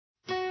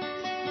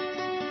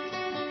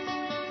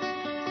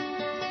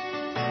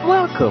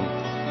Welcome.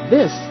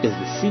 This is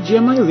the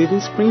CGMI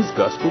Living Springs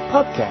Gospel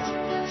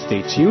Podcast.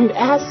 Stay tuned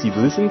as you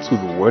listen to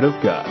the Word of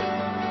God.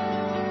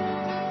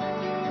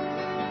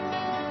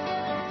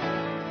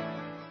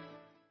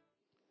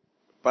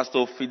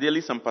 Pastor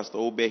Fidelis and Pastor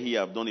Obehi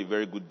have done a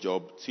very good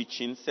job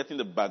teaching, setting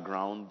the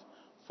background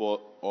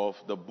of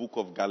the book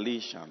of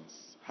Galatians.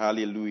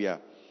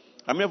 Hallelujah.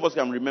 How many of us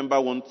can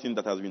remember one thing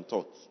that has been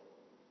taught?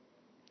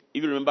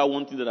 If you remember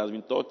one thing that has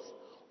been taught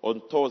on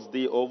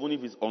Thursday, or even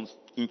if it's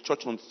in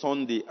church on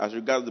Sunday, as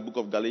regards the book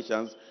of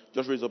Galatians,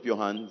 just raise up your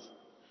hands.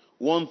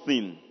 One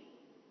thing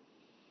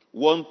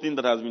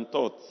that has been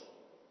taught.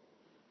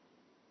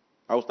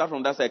 I will start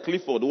from that side.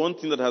 Clifford, one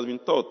thing that has been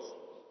taught.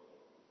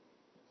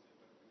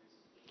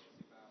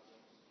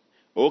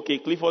 Okay,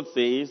 Clifford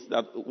says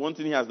that one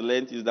thing he has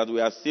learned is that we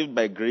are saved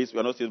by grace, we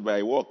are not saved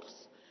by works.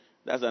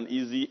 That's an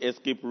easy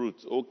escape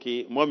route.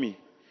 Okay, Mommy,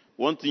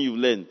 one thing you've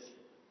learned.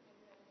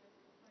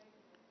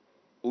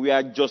 We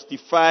are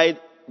justified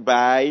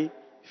by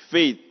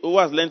faith. Who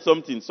has learned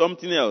something?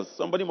 Something else.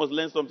 Somebody must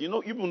learn something.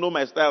 You people know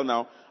my style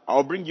now.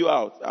 I'll bring you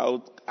out.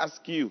 I'll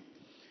ask you.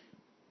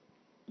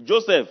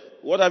 Joseph,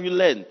 what have you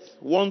learned?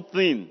 One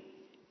thing.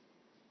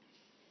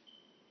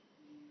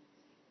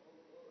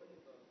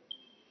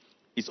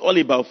 It's all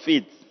about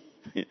faith.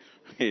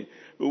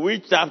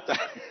 Which chapter?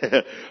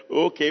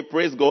 Okay,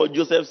 praise God.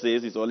 Joseph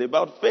says it's all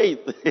about faith.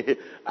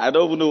 I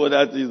don't even know what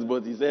that is,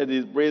 but he said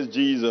it's praise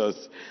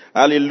Jesus.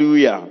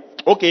 Hallelujah.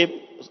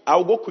 Okay,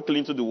 I'll go quickly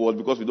into the word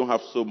because we don't have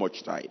so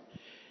much time.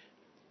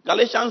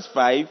 Galatians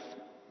 5.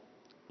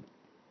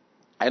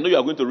 I know you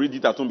are going to read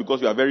it at home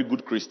because you are very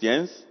good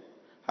Christians.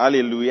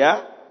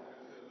 Hallelujah.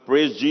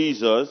 Praise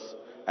Jesus.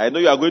 I know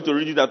you are going to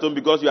read it at home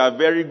because you are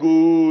very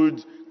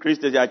good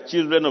Christians. You are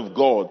children of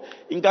God.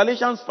 In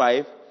Galatians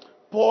 5,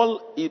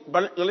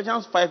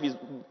 Galatians 5 is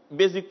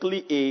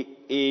basically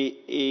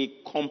a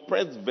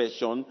compressed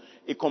version,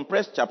 a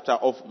compressed chapter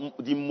of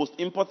the most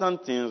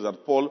important things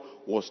that Paul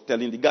was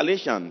telling the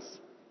Galatians.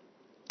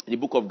 The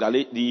book of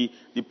the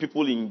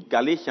people in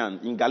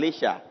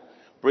Galatia.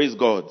 Praise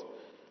God.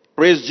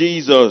 Praise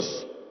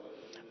Jesus.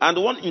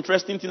 And one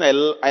interesting thing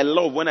I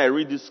love when I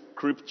read this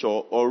scripture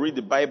or read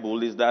the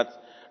Bible is that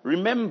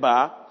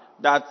remember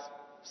that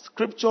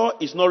Bible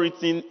is not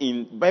written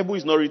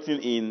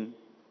in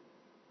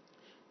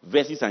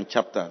verses and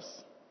chapters.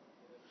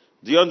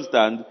 Do you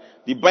understand?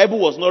 The Bible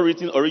was not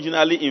written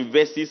originally in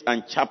verses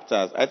and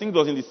chapters. I think it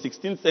was in the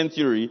 16th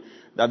century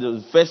that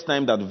was the first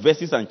time that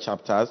verses and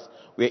chapters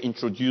were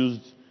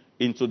introduced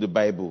into the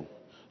Bible.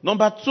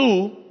 Number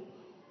two,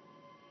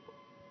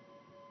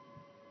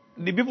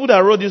 the people that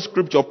wrote this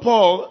scripture,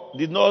 Paul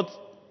did not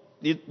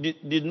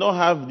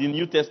have the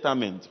New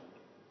Testament.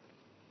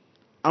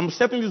 I'm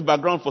setting this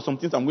background for some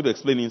things I'm going to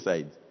explain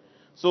inside.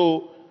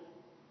 So,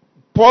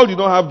 Paul did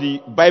not have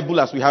the Bible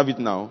as we have it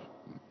now.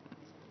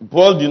 If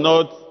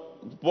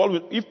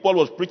Paul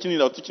was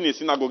preaching or teaching in a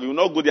synagogue, he would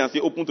not go there and say,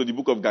 open to the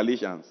book of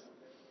Galatians.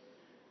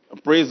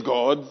 Praise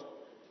God.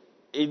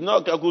 I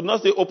could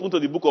not say, open to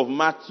the book of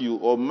Matthew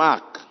or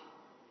Mark.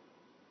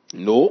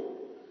 No.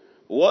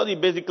 What they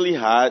basically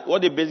had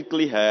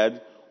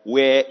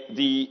were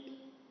the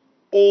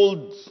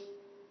Old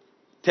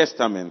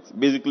Testament.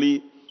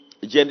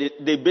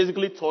 They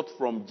basically taught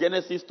from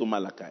Genesis to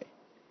Malachi.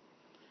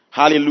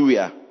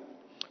 Hallelujah.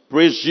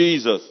 Praise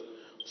Jesus.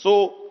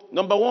 So,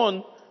 number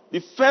one,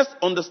 the first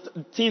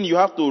thing you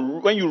have to,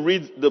 when you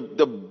read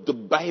the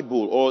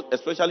Bible, or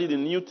especially the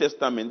New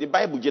Testament, the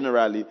Bible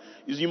generally,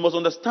 is you must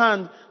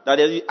understand that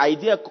there's the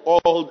idea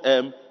called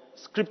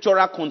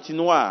scriptura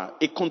continua,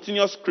 a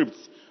continuous script.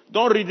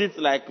 Don't read it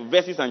like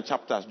verses and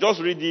chapters. Just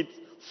read it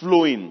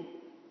flowing.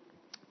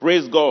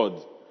 Praise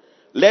God.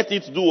 Let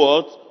it do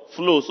what?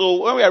 Flow.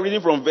 So when we are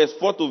reading from verse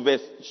 4 to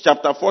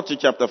chapter 4 to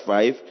chapter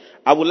 5,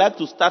 I would like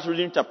to start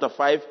reading chapter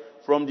 5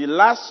 from the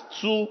last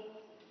two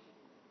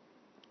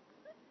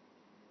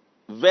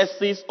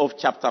verses of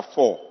chapter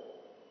 4.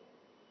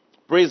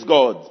 Praise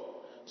God.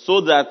 So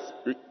that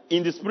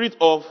in the spirit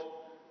of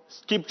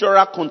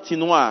scriptura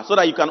continua, so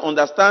that you can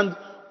understand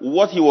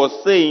what he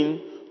was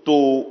saying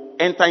to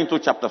enter into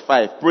chapter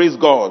 5. Praise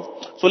God.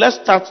 So let's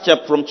start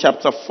from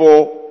chapter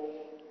 4,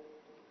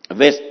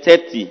 verse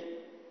 30.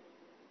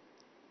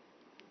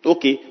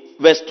 Okay,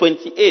 verse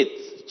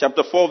 28.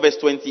 Chapter 4, verse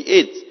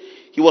 28.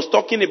 He was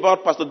talking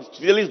about, Pastor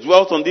Fidelis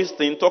dwelt on this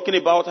thing, talking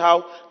about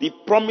how the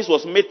promise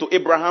was made to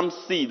Abraham's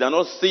seed and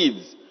not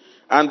seeds.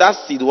 And that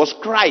seed was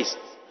Christ.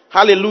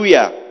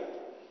 Hallelujah.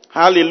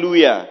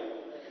 Hallelujah.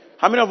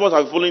 How many of us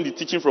are following the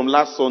teaching from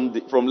last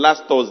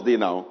Thursday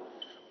now?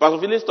 Pastor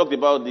Fidelis talked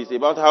about this,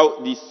 about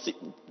how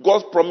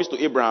God's promise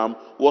to Abraham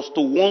was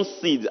to one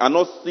seed and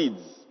not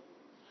seeds.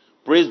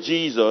 Praise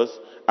Jesus.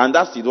 And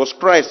that seed was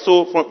Christ.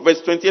 So from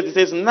verse 28 it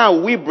says,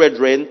 now we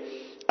brethren,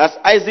 as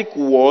Isaac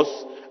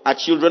was, are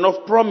children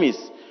of promise.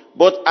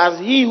 But as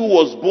he who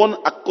was born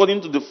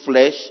according to the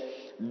flesh,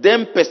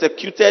 then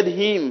persecuted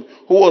him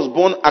who was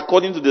born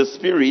according to the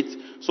Spirit.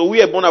 So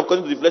we are born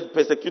according to the flesh,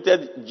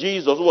 persecuted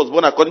Jesus who was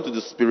born according to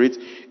the Spirit.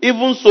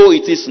 Even so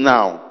it is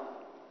now.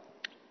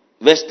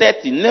 Verse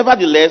 30,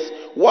 nevertheless,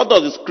 what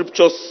does the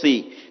scripture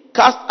say?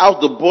 cast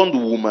out the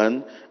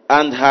bondwoman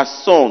and her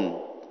son.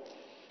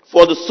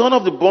 For the son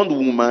of the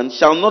bondwoman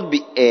shall not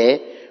be heir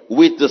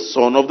with the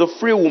son of the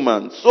free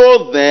woman.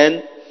 So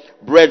then,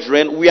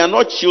 brethren, we are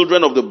not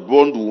children of the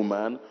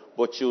bondwoman,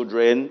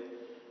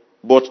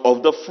 but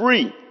of the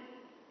free.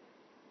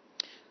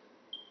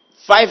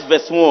 5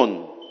 verse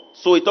 1.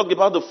 So he talked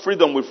about the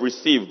freedom we've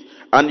received.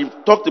 And he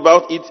talked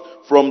about it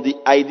from the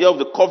idea of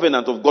the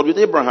covenant of God with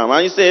Abraham.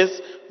 And he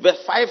says,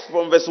 verse 5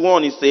 from verse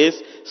 1, he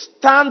says,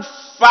 stand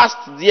fast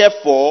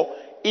therefore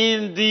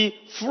in the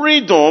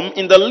freedom,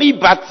 in the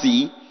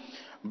liberty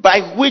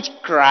by which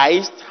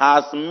Christ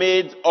has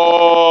made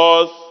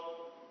us.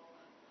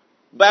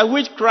 By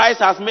which Christ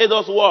has made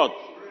us what?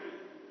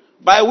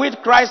 By which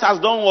Christ has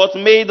done what?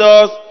 Made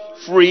us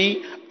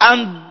free.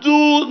 And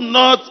do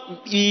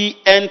not be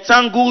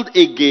entangled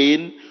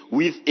again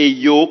with a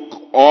yoke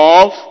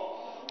of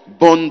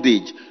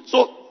bondage.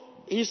 So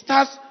he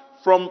starts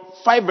from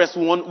 5 verse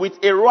 1 with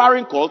a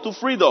roaring call to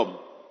freedom.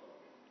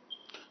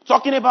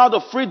 Talking about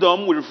the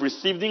freedom we've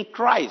received in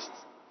Christ.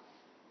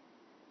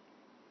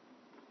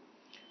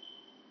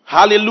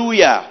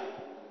 Hallelujah.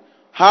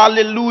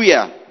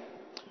 Hallelujah.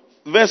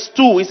 Verse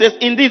 2, he says,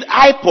 indeed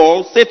I,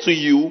 Paul, say to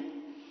you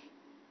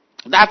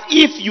that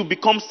if you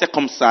become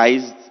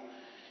circumcised,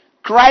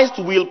 Christ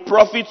will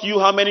profit you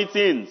how many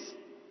things?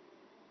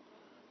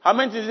 How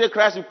many things did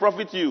Christ will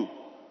profit you?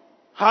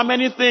 How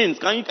many things?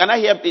 Can I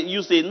hear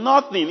you say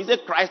nothing? He said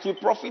Christ will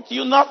profit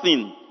you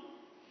nothing.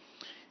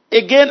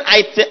 Again,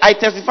 I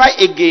testify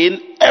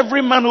again,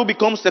 every man who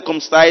becomes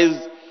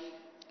circumcised,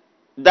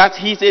 that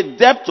he is a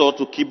debtor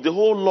to keep the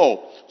whole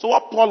law. So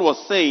what Paul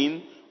was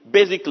saying,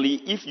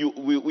 basically,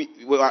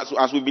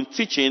 as we've been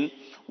teaching,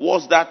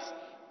 was that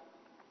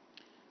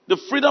the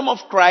freedom of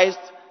Christ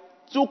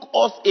took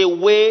us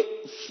away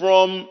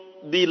from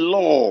the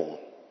law.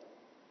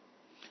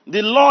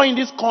 The law in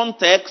this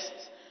context,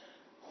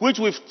 which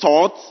we've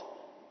taught,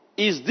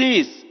 is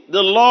this: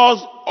 the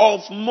laws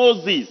of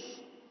Moses.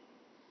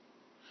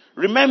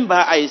 Remember,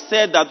 I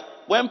said that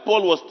when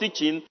Paul was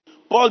teaching,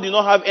 Paul did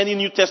not have any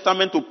New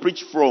Testament to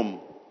preach from.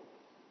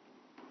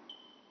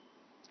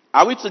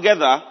 Are we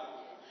together?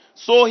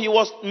 So he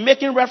was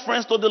making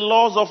reference to the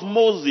laws of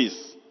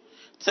Moses.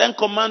 10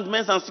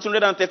 commandments and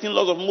 613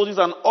 laws of Moses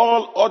and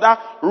all other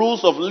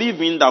rules of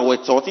living that were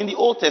taught in the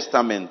Old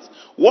Testament.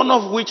 One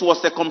of which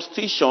was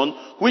circumcision,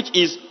 which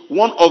is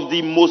one of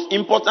the most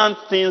important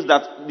things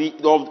that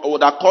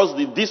caused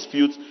the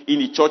dispute in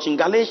the church in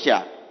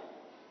Galatia.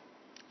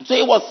 So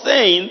he was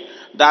saying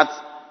that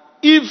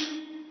if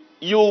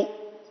you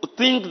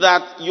think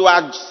that you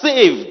are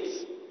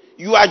saved,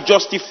 you are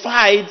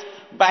justified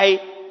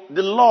by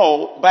the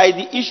law, by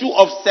the issue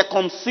of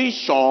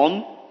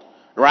circumcision,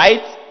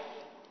 right?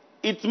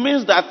 It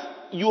means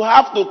that you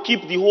have to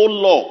keep the whole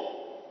law.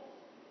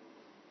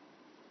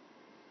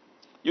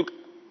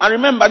 And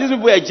remember, these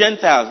people were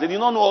Gentiles. They did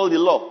not know all the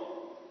law.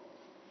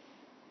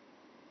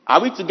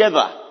 Are we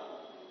together?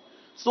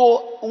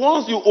 So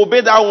once you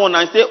obey that one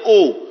and say,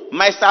 oh,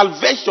 my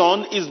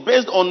salvation is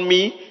based on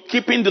me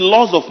keeping the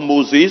laws of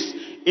Moses,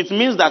 it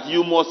means that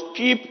you must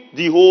keep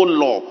the whole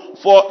law.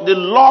 For the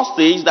law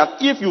says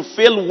that if you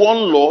fail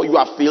one law, you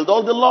have failed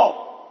all the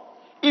law.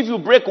 If you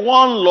break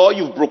one law,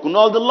 you've broken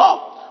all the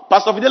law.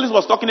 Pastor Fidelis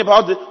was talking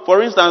about,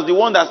 for instance, the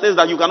one that says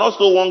that you cannot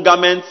sew one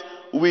garment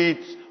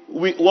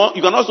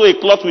you cannot sew a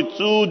cloth with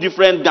 2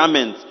 different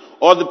garments.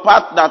 Or the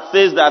part that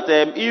says that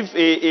if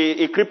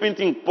a creeping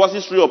thing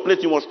passes through your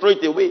plate, you must throw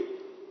it away.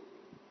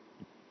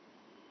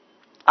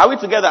 Are we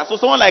together? So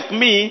someone like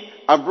me,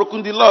 I've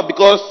broken the law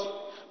because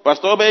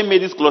Pastor Obey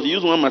made this cloth. He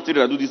used one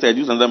material, do this side,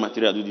 use another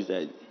material, do this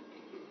side.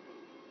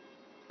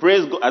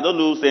 Praise God. I don't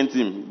know who sent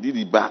him. Did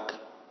it back.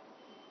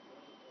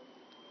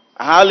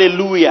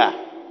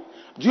 Hallelujah.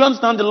 Do you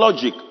understand the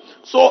logic?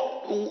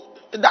 So,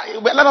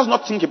 let us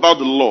not think about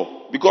the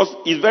law, because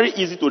it's very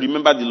easy to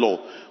remember the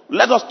law.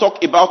 Let us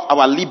talk about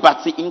our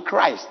liberty in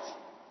Christ.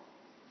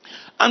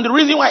 And the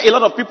reason why a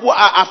lot of people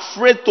are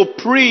afraid to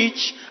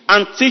preach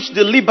and teach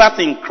the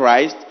liberty in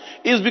Christ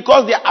is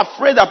because they are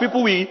afraid that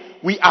people will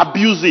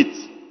abuse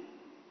it.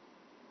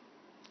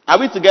 Are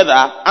we together?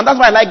 And that's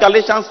why I like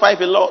Galatians 5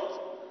 a lot.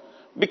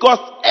 Because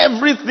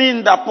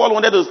everything that Paul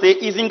wanted to say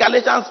is in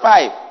Galatians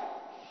 5.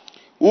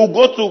 We'll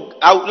go to,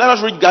 let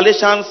us read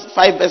Galatians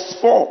 5 verse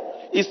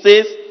 4. It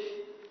says,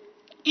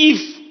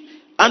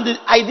 and the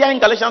idea in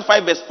Galatians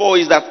 5 verse 4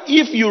 is that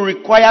if you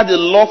require the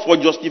law for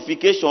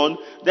justification,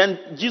 then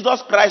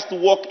Jesus Christ's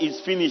work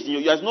is finished.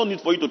 There's no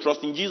need for you to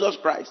trust in Jesus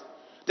Christ.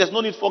 There's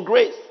no need for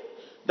grace.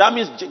 That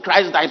means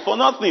Christ died for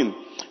nothing.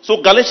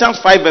 So Galatians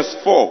 5 verse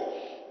 4.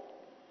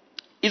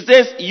 It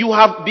says, you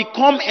have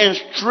become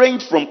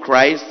estranged from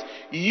Christ,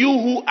 you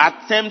who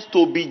attempt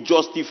to be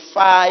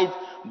justified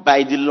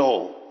by the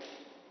law.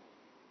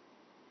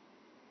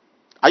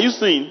 Are you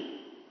seeing?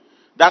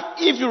 That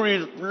if you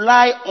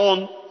rely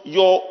on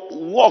your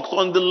works,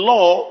 on the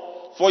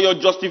law for your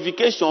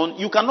justification,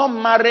 you cannot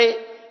marry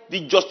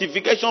the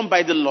justification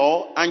by the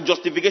law and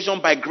justification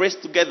by grace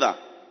together.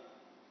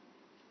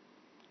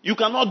 You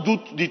cannot do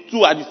the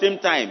two at the same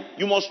time.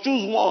 You must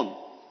choose one.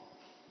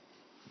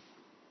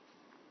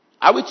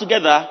 Are we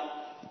together?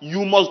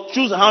 You must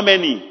choose how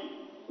many?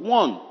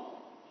 One.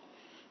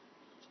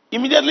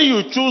 Immediately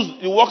you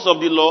choose the works of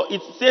the law,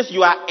 it says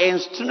you are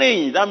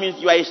estranged. That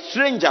means you are a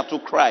stranger to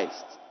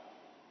Christ.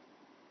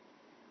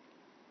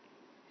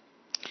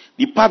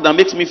 The part that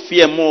makes me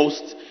fear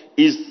most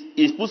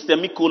is put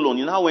semicolon.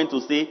 You now went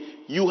to say,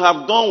 you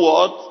have done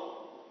what?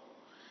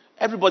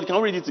 Everybody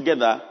can read it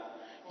together.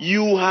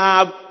 You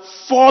have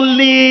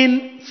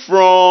fallen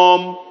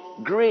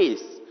from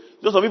grace.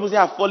 Some people say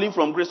I have fallen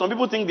from grace. Some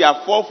people think their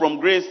fall from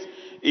grace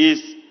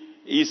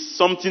is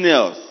something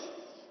else.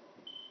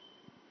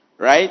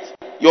 Right?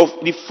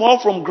 The fall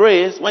from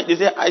grace, when they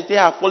say I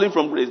have fallen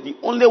from grace, the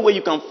only way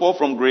you can fall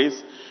from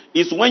grace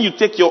is when you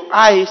take your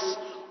eyes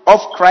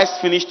off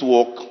Christ's finished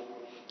work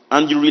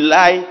and you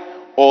rely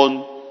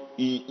on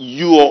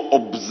your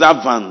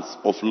observance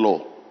of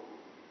law.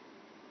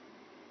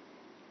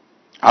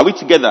 Are we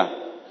together?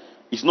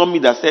 It's not me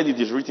that said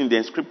it, is written there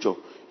in scripture.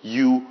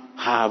 You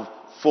have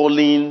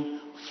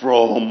fallen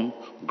from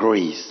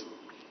grace.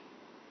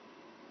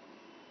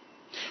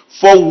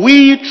 For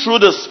we through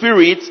the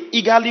Spirit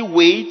eagerly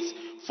wait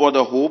for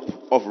the hope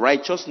of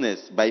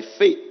righteousness by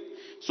faith.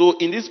 So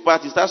in this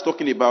part he starts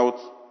talking about,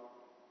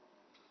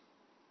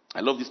 I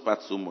love this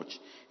part so much.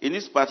 In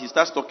this part he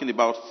starts talking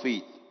about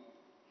faith.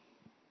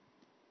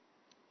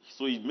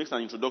 So he makes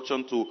an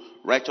introduction to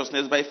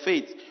righteousness by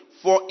faith.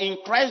 For in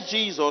Christ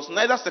Jesus,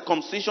 neither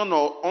circumcision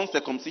nor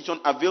uncircumcision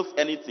avails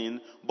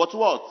anything, but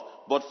what?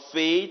 But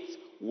faith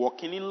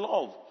working in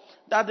love.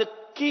 That the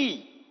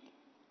key,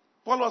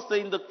 Paul was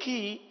saying the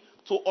key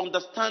to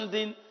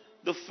understanding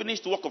the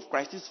finished work of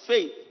Christ is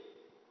faith.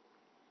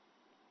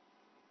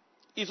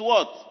 Is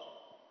what?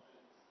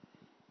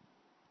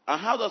 And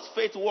how does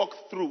faith work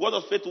through? What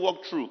does faith work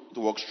through? It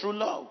works through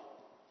love.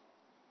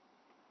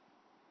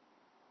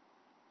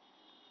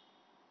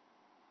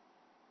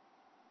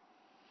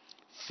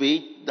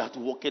 Faith that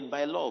worketh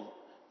by love.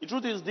 The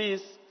truth is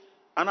this,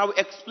 and I will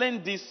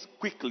explain this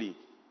quickly.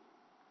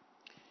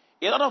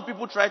 A lot of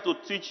people try to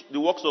teach the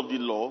works of the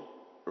law,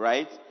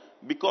 right?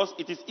 Because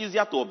it is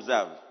easier to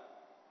observe.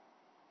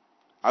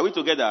 Are we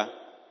together?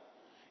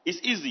 It's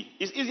easy.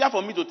 It's easier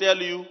for me to tell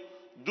you,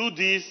 do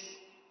this,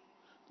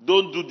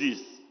 don't do this.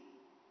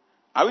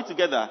 Are we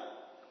together?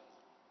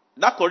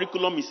 That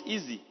curriculum is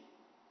easy.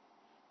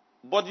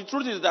 But the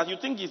truth is that you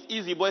think it's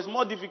easy, but it's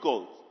more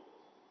difficult.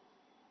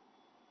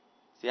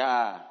 Say,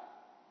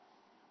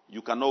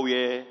 you cannot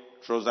wear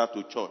trousers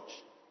to church.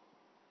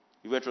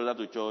 If you wear trousers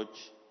to church,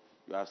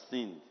 you have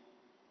sinned.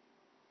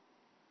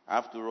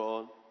 After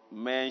all,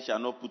 men shall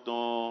not put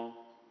on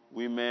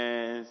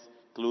women's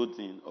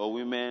clothing, or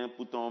women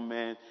put on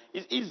men.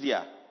 It's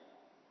easier.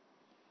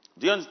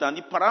 Do you understand?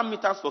 The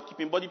parameters for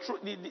keeping. But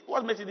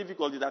what makes it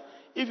difficult is that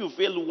if you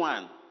fail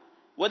one,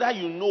 whether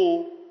you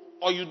know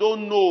or you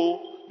don't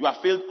know, you have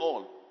failed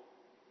all.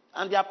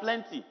 And there are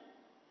plenty.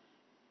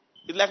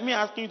 It's like me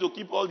asking you to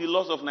keep all the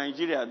laws of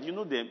Nigeria. Do you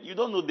know them? You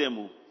don't know them.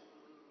 Oh.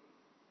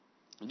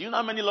 Do you know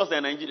how many laws are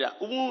in Nigeria?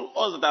 Even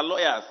us that are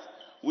lawyers,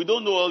 we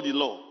don't know all the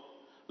law.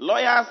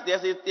 Lawyers,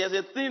 there's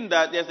a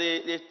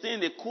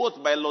thing, a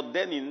quote by Lord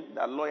Denning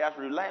that lawyers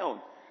rely on.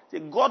 Say,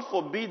 God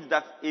forbid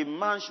that a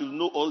man should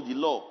know all the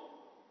law,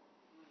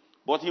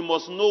 but he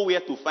must know where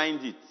to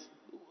find it.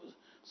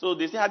 So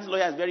they say, this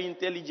lawyer is very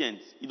intelligent.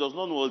 He does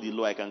not know all the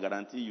law, I can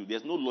guarantee you.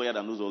 There's no lawyer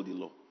that knows all the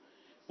law.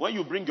 When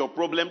you bring your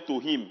problem to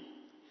him,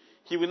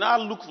 he will now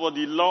look for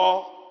the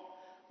law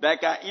that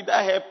can either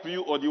help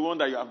you or the one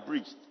that you have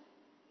breached.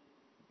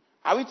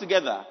 Are we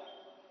together?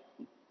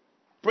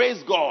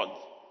 Praise God.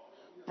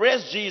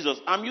 Praise Jesus.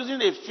 I'm using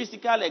a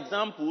physical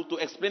example to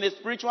explain a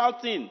spiritual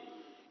thing.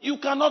 You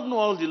cannot know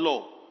all the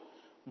law.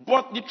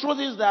 But the truth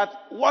is that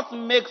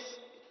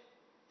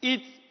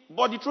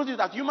the truth is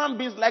that human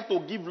beings like to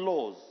give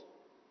laws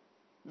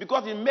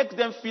because it makes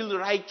them feel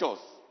righteous.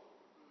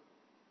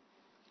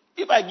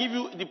 If I give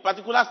you the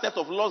particular set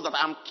of laws that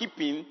I'm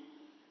keeping,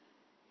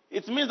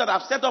 it means that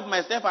I've set up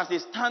myself as a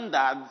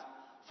standard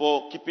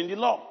for keeping the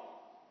law.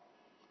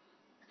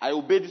 I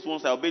obey these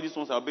ones, I obey these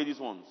ones, I obey these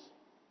ones.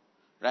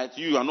 Right?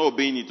 You are not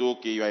obeying it,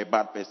 okay, you are a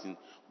bad person.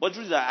 But the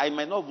truth is that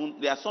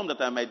there are some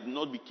that I might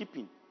not be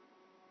keeping.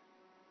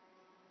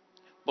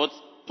 But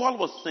Paul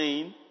was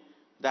saying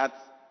that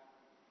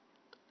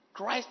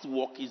Christ's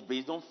work is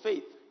based on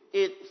faith.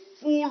 A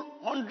full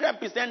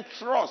 100%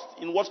 trust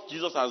in what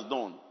Jesus has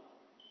done.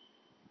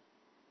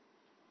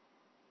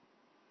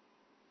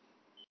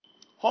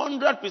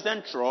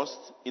 100% trust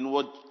in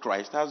what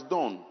Christ has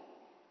done.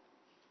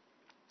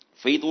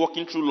 Faith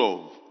working through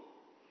love.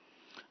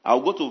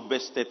 I'll go to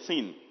verse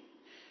 13.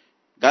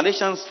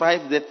 Galatians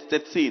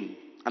 5:13.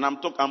 And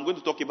I'm going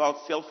to talk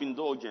about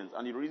self-indulgence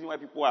and the reason why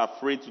people are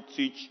afraid to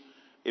teach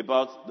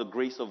about the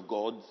grace of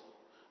God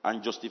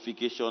and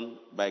justification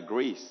by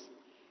grace.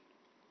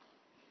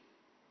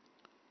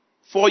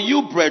 For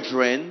you,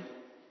 brethren,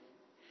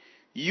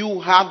 you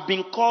have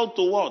been called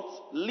to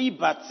what?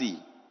 Liberty.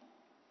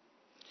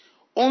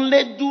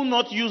 Only do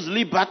not use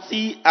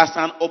liberty as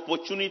an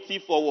opportunity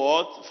for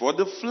what? For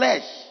the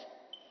flesh.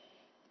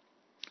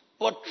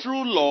 But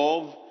through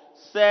love,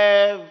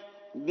 serve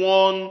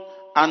one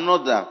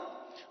another.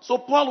 So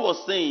Paul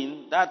was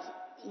saying that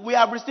we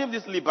have received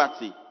this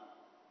liberty,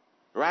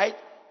 right?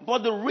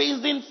 But the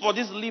reason for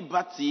this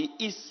liberty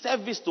is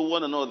service to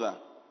one another.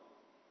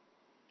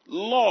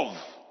 Love.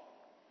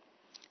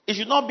 It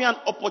should not be an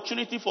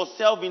opportunity for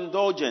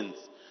self-indulgence.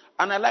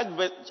 And I like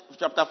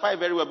chapter 5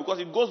 very well because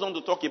it goes on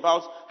to talk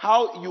about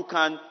how you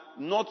can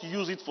not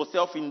use it for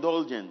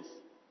self-indulgence.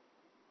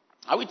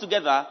 Are we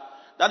together?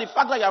 That the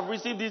fact that you have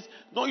received this,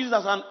 don't use it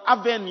as an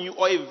avenue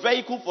or a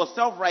vehicle for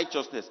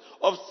self-righteousness,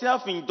 of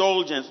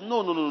self-indulgence.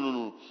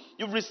 No.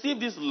 You've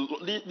received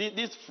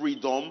this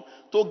freedom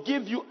to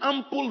give you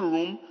ample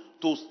room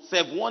to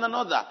serve one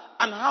another.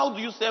 And how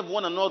do you serve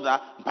one another?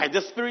 By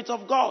the Spirit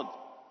of God.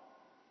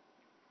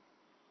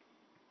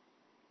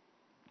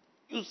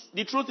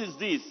 The truth is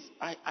this.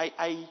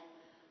 I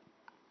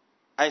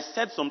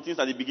said some things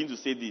at the beginning to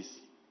say this.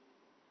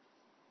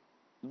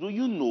 Do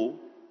you know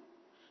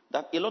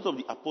that a lot of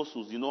the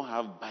apostles do not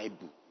have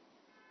Bible?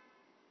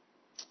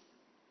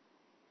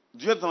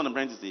 Do you understand what I'm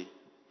trying to say?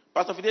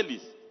 Pastor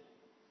Fidelis,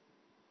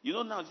 you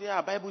know now, say,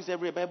 Bible is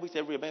everywhere, Bible is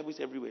everywhere, Bible is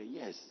everywhere.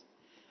 Yes.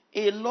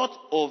 A lot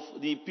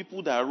of the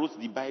people that wrote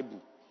the Bible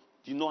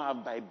do not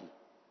have Bible.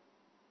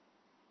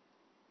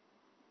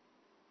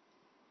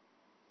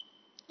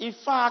 In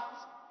fact,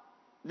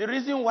 the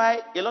reason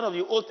why a lot of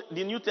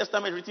the New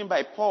Testament written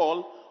by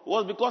Paul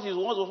was because he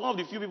was one of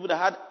the few people that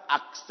had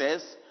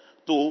access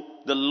to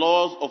the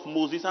laws of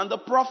Moses and the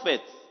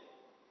prophets.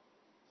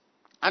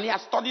 And he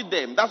had studied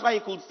them. That's why he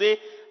could say,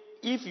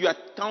 if you are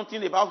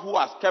counting about who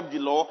has kept the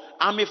law,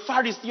 I'm a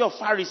Pharisee of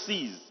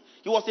Pharisees.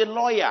 He was a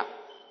lawyer.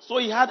 So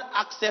he had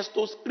access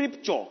to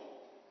scripture.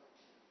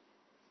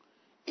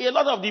 A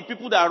lot of the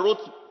people that wrote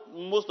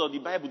most of the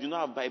Bible do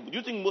not have Bible. Do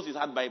you think Moses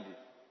had Bible?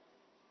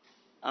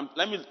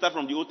 Let me start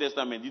from the Old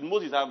Testament. Did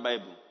Moses have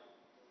Bible?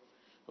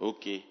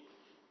 Okay.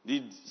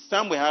 Did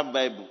Samuel have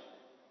Bible?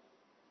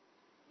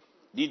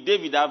 Did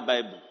David have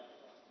Bible?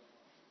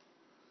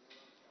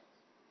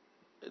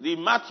 Did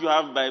Matthew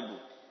have Bible?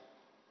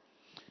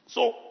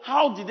 So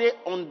how did they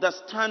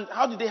understand,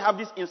 how did they have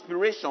this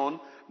inspiration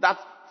that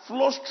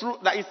flows through,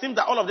 that it seems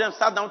that all of them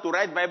sat down to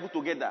write Bible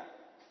together?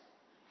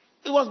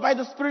 It was by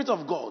the Spirit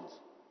of God.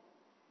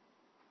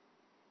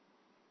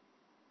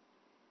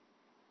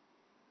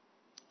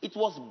 It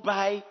was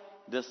by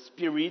the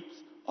Spirit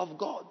of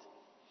God.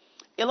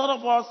 A lot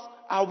of us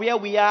are where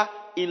we are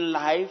in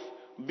life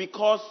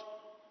because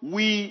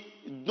we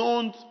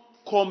don't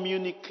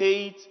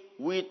communicate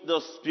with the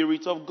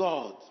Spirit of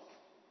God.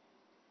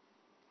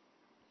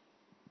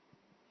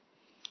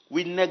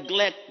 We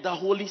neglect the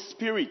Holy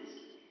Spirit.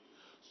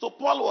 So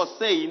Paul was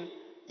saying,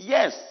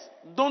 yes,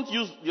 don't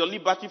use your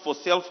liberty for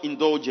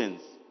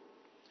self-indulgence.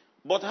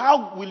 But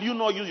how will you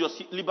not use your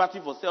liberty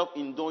for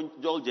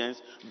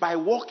self-indulgence? By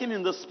walking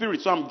in the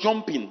Spirit. So I'm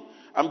jumping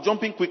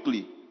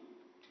quickly.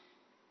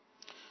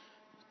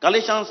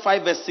 Galatians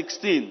 5 verse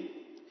 16.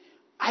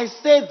 I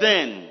say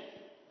then,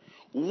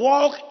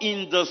 walk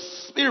in the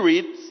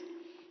Spirit,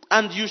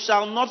 and you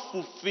shall not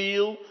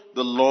fulfill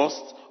the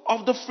lust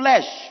of the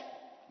flesh.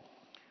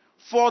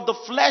 For the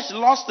flesh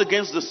lusts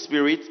against the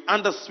Spirit,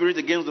 and the Spirit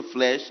against the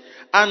flesh,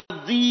 and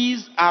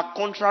these are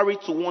contrary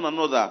to one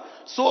another,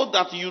 so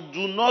that you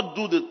do not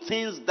do the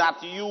things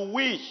that you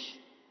wish.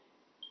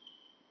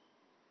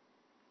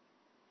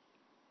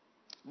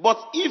 But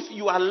if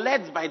you are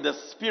led by the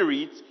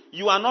Spirit,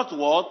 you are not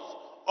what?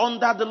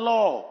 Under the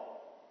law.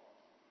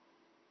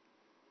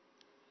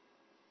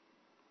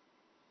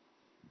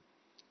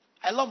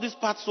 I love this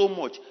part so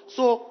much.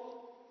 So,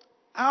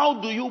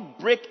 how do you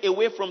break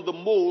away from the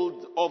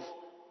mold of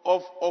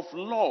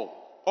law,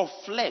 of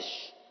flesh?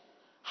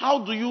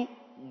 How do you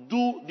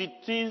do the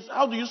things,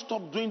 how do you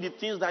stop doing the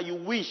things that you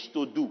wish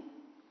to do?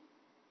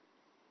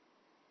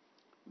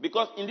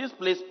 Because in this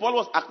place, Paul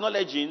was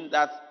acknowledging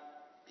that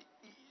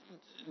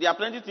there are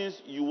plenty of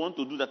things you want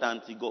to do that are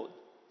anti-God.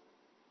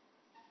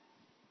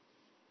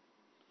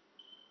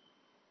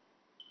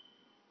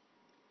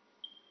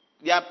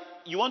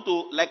 You want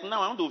to, like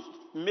now, I want to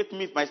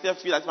make myself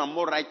feel as if I'm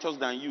more righteous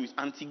than you. It's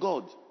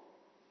anti-God.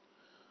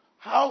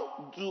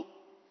 How do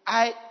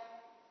I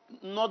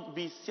not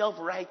be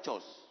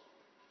self-righteous?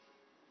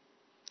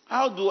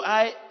 How do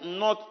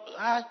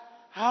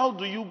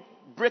you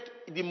break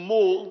the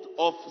mold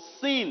of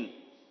sin?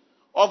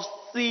 Of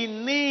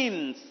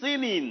sinning.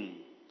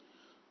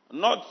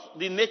 Not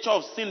the nature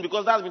of sin,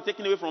 because that's been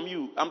taken away from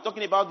you. I'm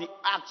talking about the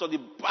acts or the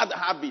bad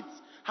habits.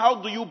 How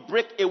do you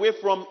break away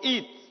from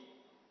it?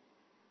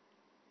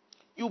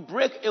 You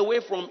break away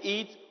from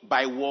it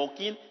by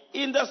walking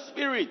in the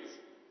Spirit.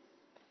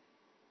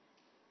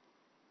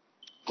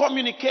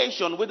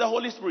 Communication with the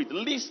Holy Spirit,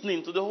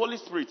 listening to the Holy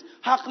Spirit,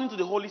 hearkening to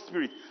the Holy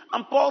Spirit.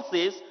 And Paul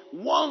says,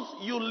 once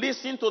you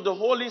listen to the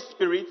Holy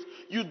Spirit,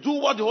 you do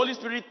what the Holy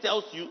Spirit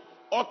tells you,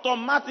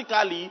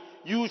 automatically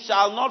you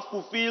shall not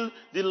fulfill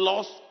the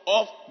lust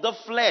of the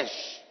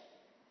flesh.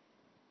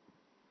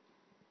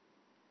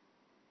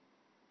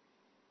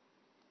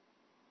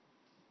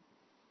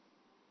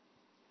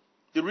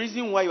 The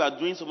reason why you are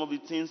doing some of the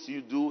things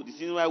you do, the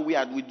reason why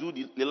we do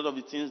a lot of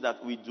the things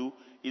that we do,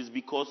 is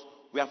because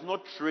we have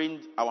not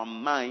trained our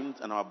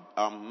minds and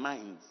our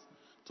minds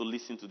to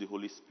listen to the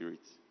Holy Spirit.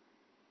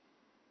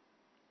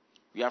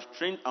 We have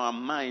trained our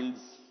minds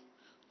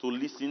to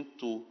listen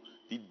to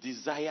the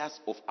desires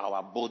of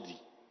our body.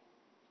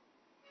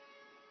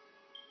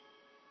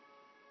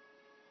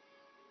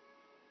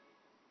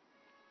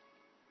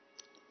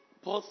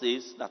 Paul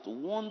says that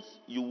once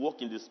you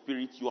walk in the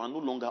Spirit, you are no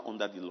longer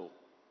under the law.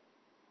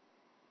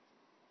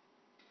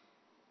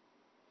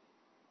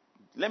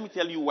 Let me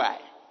tell you why.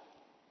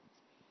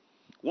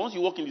 Once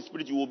you walk in the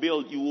Spirit, you obey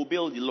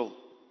the law.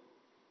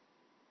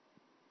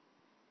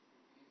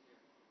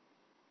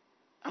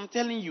 I'm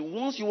telling you,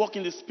 once you walk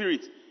in the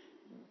Spirit,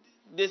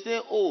 they say,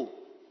 oh,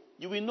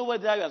 you will know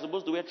whether you are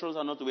supposed to wear trousers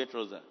or not to wear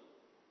trousers.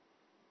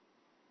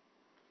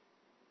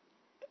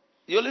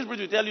 The Holy Spirit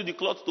will tell you the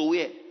clothes to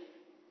wear.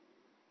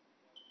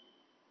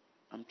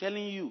 I'm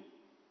telling you.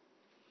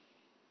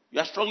 You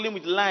are struggling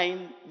with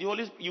lying. The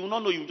Holy Spirit, you will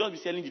not know. You will just be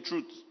telling the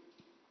truth.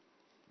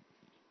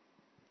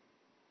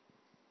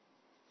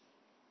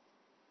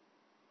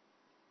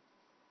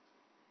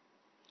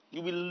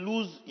 You will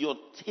lose your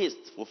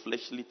taste for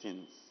fleshly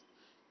things.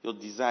 Your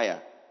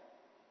desire.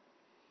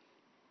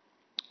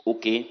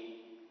 Okay.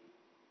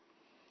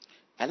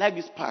 I like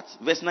this part.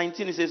 Verse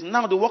 19, it says,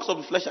 now the works of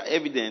the flesh are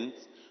evident,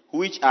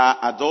 which are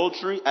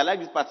adultery. I like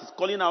this part. It's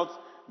calling out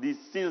the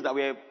sins that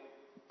were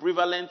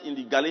prevalent in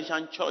the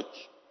Galatian church.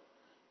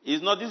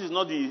 This is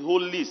not the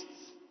whole list.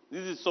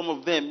 This is some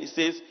of them. It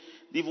says,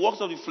 the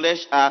works of the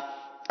flesh are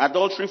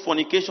adultery,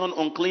 fornication,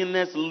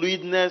 uncleanness,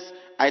 lewdness,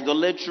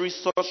 idolatry,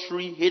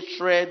 sorcery,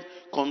 hatred,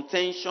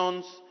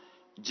 contentions,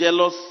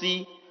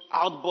 jealousy,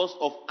 outbursts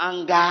of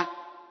anger,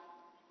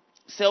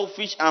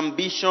 selfish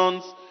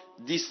ambitions,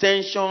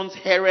 dissensions,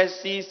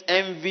 heresies,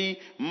 envy,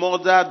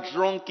 murder,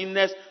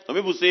 drunkenness. Some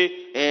people say,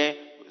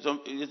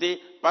 they say,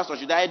 Pastor,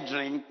 should I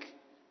drink?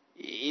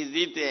 Is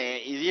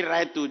it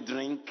right to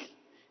drink?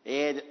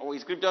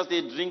 Scripture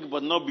says drink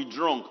but not be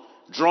drunk.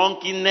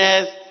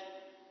 Drunkenness,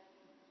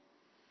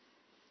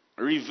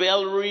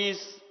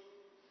 revelries,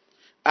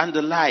 and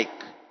the like,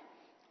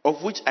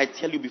 of which I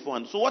tell you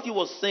beforehand. So what he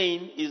was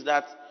saying is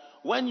that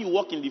when you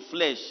walk in the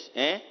flesh,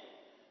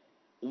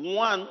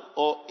 one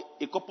or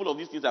a couple of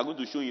these things are going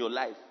to show in your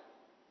life.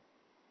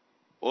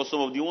 Or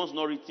some of the ones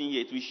not written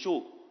here, it will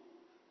show.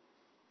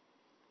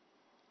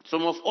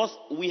 Some of us,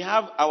 we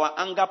have our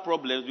anger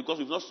problems because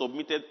we've not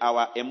submitted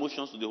our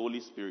emotions to the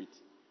Holy Spirit.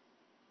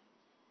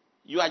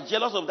 You are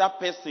jealous of that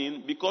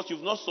person because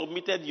you've not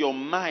submitted your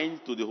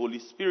mind to the Holy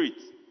Spirit.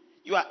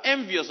 You are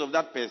envious of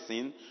that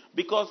person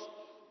because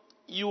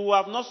you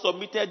have not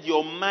submitted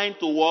your mind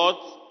to what?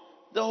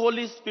 The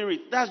Holy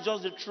Spirit. That's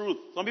just the truth.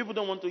 Some people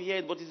don't want to hear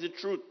it, but it's the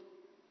truth.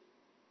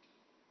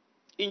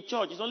 In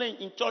church, it's only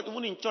in church,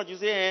 even in church, you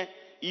say,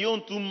 you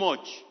own too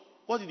much.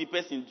 What did the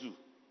person do?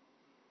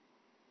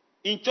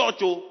 In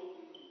church,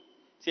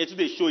 say to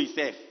the show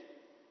himself.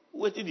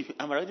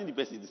 Am I writing the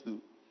person to do?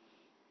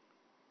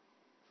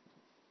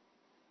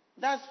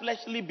 That's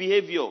fleshly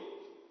behavior.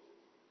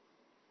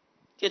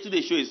 Say to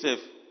the show himself.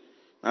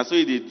 That's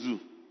what they do.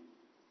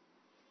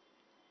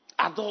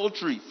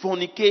 Adultery,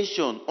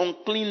 fornication,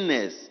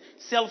 uncleanness,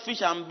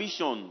 selfish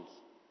ambitions.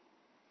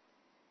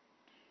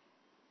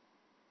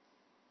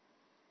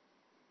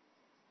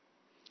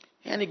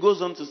 And he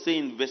goes on to say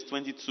in verse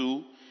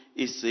 22,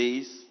 it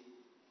says,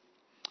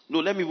 no,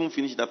 let me even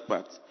finish that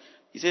part.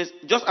 He says,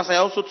 just as I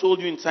also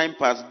told you in time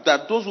past,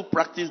 that those who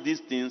practice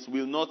these things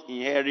will not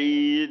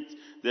inherit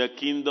the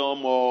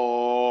kingdom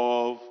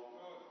of...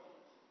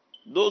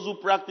 Those who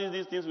practice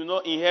these things will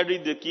not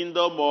inherit the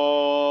kingdom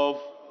of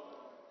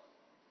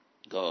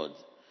God.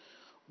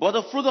 But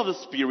the fruit of the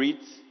Spirit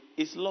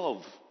is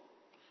love,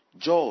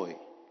 joy,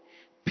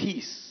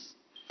 peace,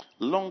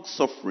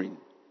 long-suffering,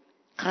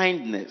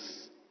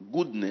 kindness,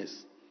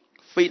 goodness,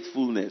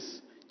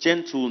 faithfulness,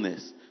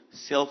 gentleness,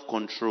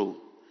 self-control.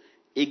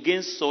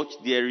 Against such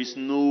there is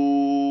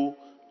no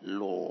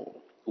law.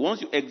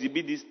 Once you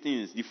exhibit these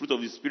things, the fruit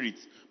of the Spirit,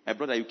 my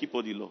brother, you keep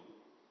all the law.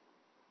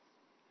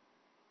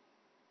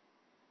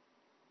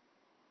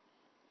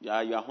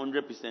 Yeah, you are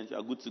 100%. You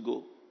are good to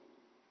go.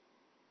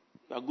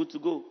 You are good to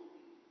go.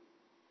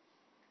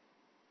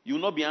 You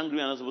will not be angry when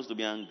you're not supposed to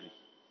be angry.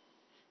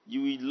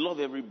 You will love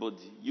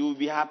everybody. You will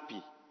be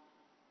happy.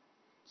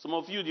 Some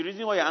of you, the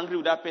reason why you're angry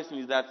with that person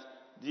is that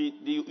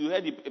you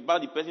heard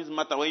about the person's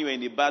matter when you were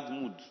in a bad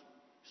mood.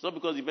 It's not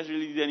because the person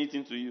really did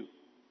anything to you.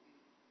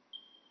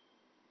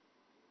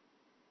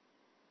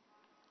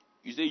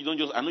 You say I don't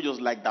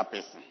just like that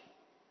person.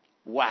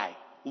 Why?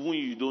 Even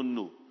you don't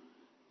know.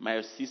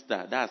 My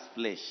sister, that's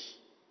flesh.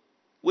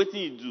 What do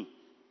you do?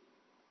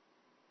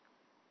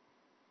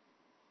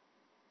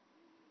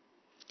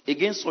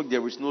 Against such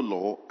there is no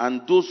law,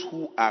 and those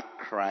who are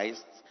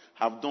Christ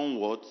have done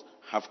what?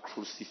 Have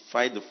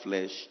crucified the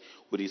flesh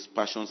with its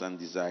passions and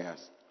desires.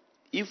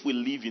 If we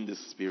live in the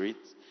Spirit,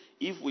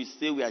 if we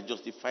say we are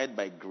justified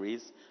by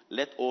grace,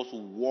 let us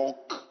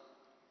walk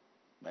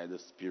by the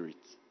Spirit.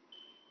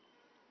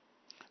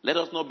 Let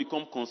us not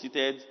become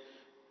conceited,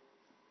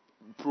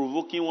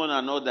 provoking one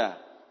another,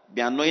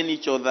 be annoying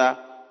each other,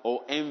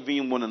 or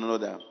envying one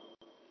another.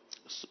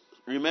 So,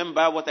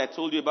 remember what I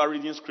told you about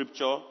reading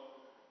scripture?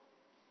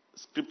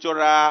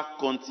 Scriptura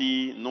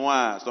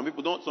continua. Some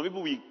people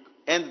will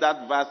end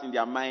that verse in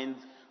their mind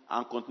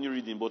and continue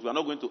reading, but we are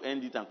not going to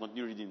end it and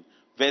continue reading.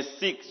 Verse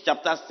 6,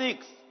 chapter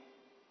 6.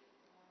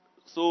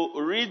 So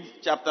read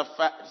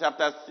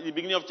the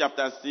beginning of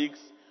chapter 6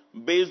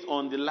 based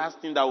on the last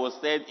thing that was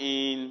said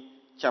in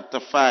chapter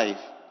 5.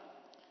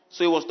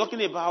 So he was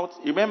talking about,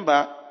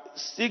 remember,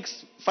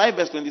 5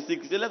 verse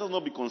 26, he said, let us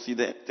not be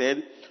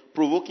conceited,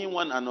 provoking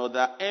one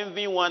another,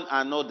 envying one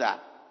another.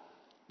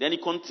 Then he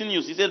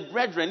continues, he said,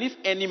 brethren, if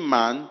a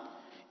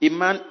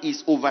man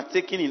is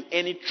overtaken in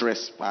any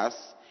trespass,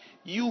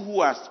 you who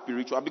are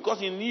spiritual, because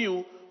he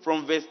knew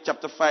from verse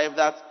chapter 5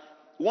 that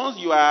once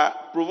you are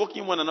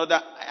provoking one another,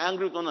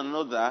 angry with one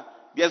another,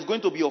 there's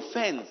going to be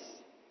offense.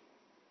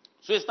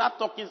 So he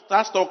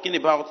starts talking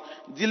about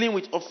dealing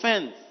with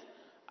offense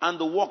and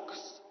the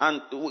works.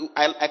 And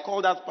I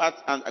call that part,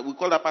 and we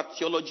call that part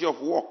theology of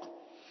work.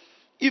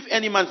 If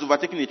any man is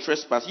overtaking a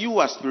trespass, you who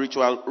are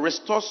spiritual,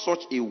 restore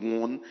such a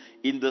one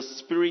in the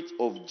spirit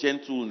of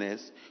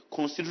gentleness,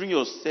 considering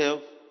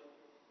yourself,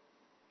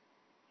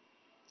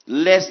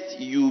 lest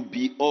you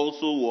be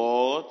also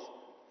what?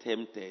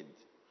 Tempted.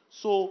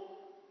 So,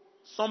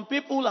 some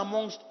people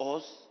amongst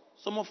us,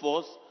 some of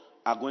us,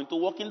 are going to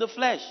walk in the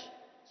flesh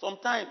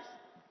sometimes.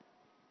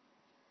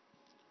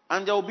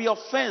 And there will be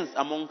offense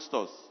amongst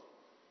us.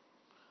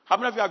 How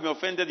many of you have been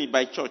offended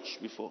by church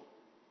before?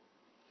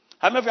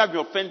 How many of you have been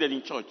offended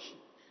in church?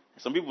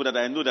 Some people that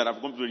I know that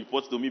have come to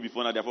report to me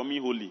before now, they are for me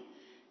holy.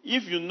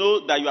 If you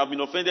know that you have been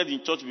offended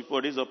in church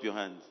before, raise up your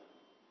hand.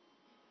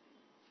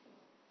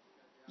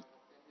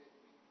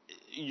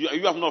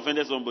 You have not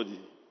offended somebody.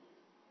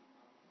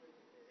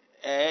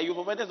 You've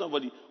offended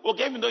somebody.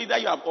 Okay, even though either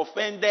you have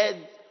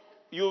offended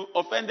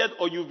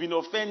or you've been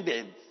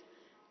offended.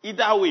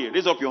 Either way,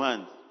 raise up your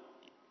hand.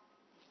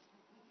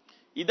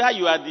 Either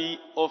you are the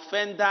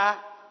offender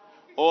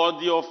or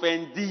the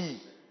offendee.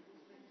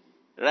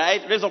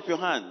 Right? Raise up your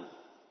hand.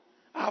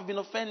 I have been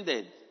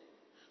offended.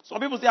 Some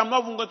people say, I'm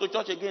not even going to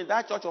church again.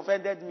 That church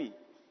offended me.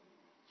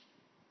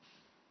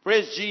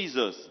 Praise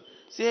Jesus.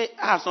 Say,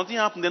 something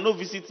happened. They don't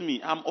visit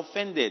me. I'm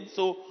offended.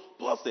 So,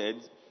 Paul said,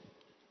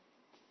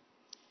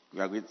 we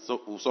are with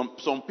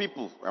some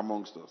people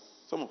amongst us.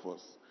 Some of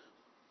us.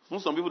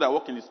 Some people that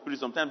walk in the spirit,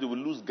 sometimes they will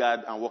lose guard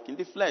and walk in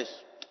the flesh.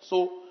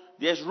 So,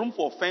 there's room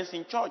for offense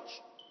in church.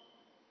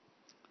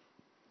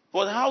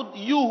 But how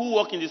you who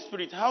walk in the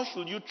spirit, how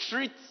should you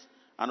treat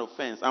an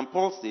offense? And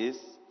Paul says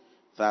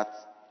that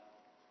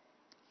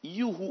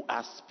you who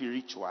are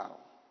spiritual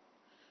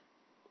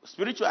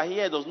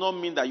here does not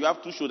mean that you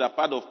have to show that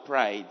part of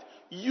pride.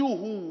 You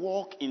who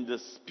walk in the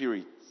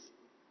spirit.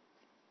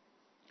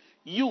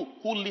 You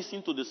who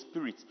listen to the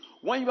spirit.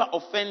 When you are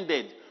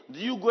offended, do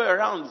you go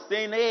around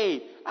saying,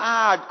 hey,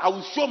 I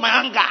will show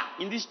my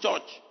anger in this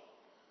church.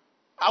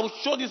 I will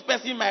show this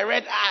person my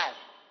red eye.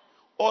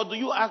 Or do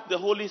you ask the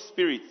Holy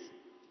Spirit,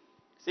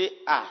 say,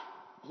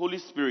 Holy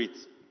Spirit,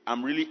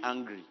 I'm really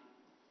angry.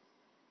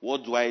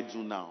 What do I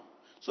do now?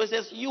 So it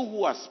says, you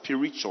who are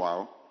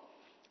spiritual,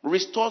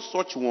 restore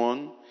such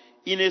one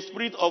in a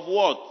spirit of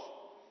what?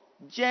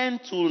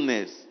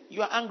 Gentleness.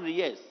 You are angry,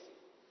 yes.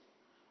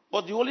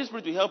 But the Holy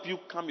Spirit will help you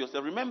calm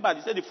yourself. Remember,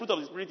 they said the fruit of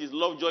the Spirit is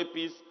love, joy,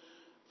 peace,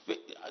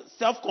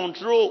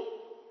 self-control.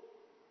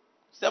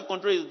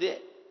 Self-control is there.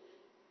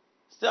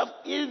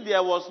 If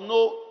there was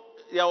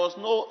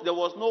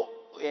no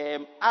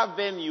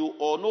avenue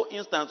or no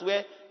instance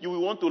where you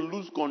will want to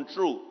lose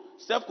control,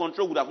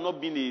 self-control would have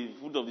not been a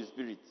fruit of the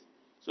Spirit.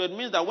 So it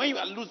means that when you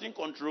are losing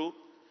control,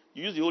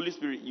 you use the Holy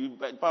Spirit,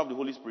 by the power of the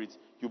Holy Spirit,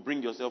 you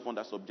bring yourself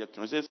under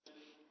subjection. It says,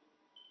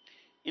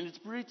 in the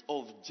spirit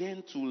of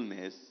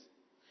gentleness,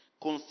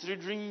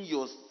 considering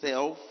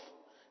yourself,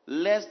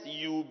 lest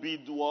you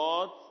be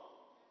what?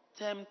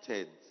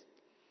 Tempted.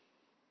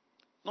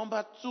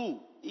 Number 2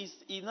 is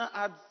he now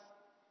adds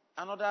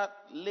another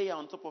layer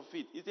on top of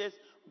it. It says,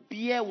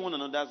 bear one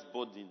another's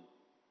burden.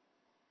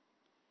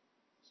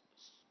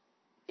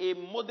 A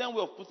modern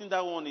way of putting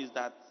that one is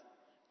that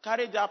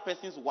carry that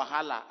person's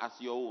wahala as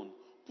your own.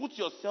 Put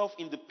yourself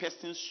in the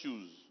person's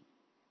shoes.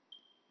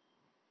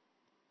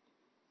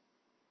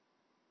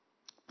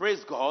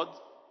 Praise God.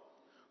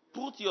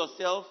 Put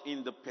yourself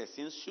in the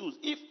person's shoes.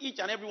 If each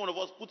and every one of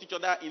us put each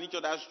other in each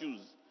other's shoes,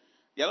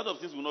 there are a lot of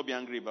things we'll not be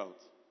angry about.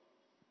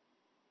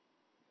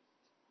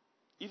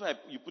 If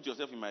you put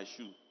yourself in my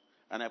shoe,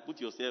 and I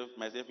put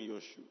myself in your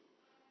shoe,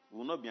 we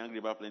will not be angry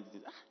about plenty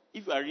things.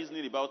 If you are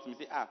reasoning about me,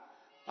 say,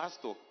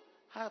 Pastor,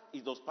 how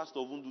does Pastor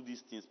even do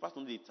these things?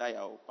 Pastor, they tire.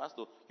 Or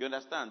Pastor, you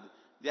understand?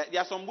 There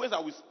are some ways I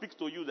will speak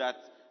to you that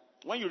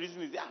when you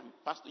reason, say,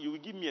 Pastor, you will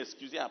give me an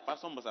excuse.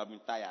 Pastor must have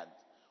been tired.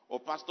 Or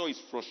Pastor is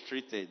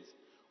frustrated.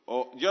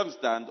 Or do you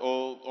understand?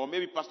 Or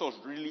maybe Pastor was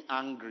really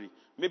angry.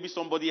 Maybe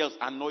somebody else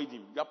annoyed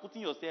him. You are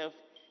putting yourself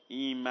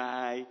in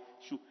my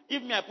shoe.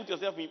 If I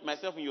put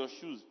myself in your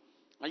shoes,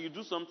 and you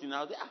do something,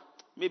 I'll say,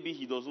 maybe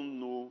he doesn't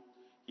know.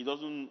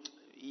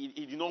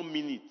 he did not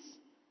mean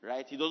it,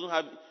 right? He does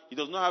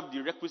not have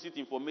the requisite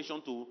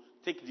information to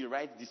take the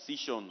right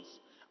decisions.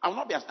 I will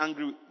not be as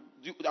angry.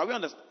 Are we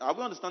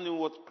understanding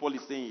what Paul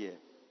is saying here?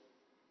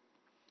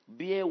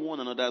 Bear one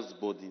another's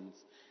burdens.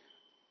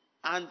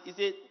 And he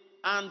said,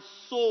 and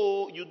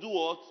so you do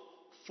what?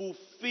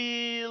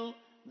 Fulfill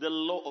the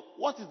law.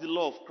 What is the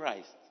law of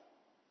Christ?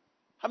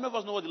 How many of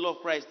us know what the law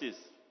of Christ is?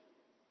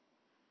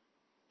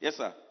 Yes,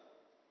 sir.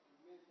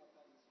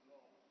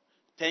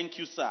 Thank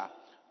you, sir.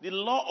 The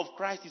law of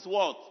Christ is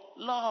what?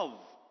 Love.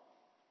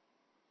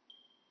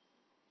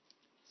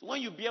 So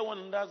when you bear one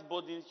another's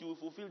burdens, you will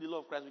fulfill the law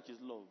of Christ, which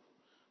is love.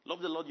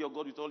 Love the Lord your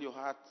God with all your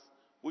heart.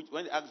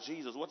 When they asked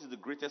Jesus, what is the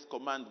greatest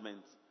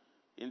commandment?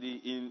 In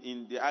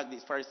the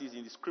Pharisees,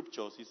 in the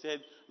scriptures, he said,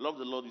 love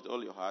the Lord with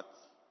all your heart,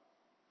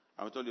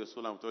 and with all your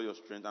soul, and with all your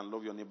strength, and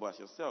love your neighbor as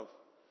yourself.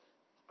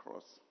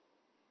 Cross.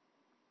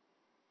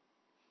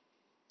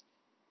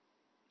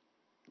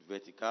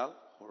 Vertical,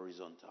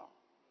 horizontal.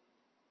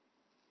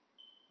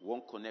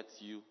 One connects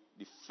you.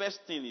 The first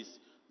thing is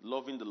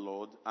loving the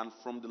Lord, and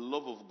from the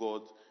love of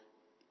God,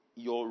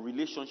 your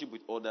relationship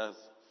with others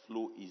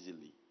flow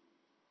easily.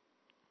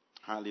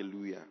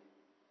 Hallelujah.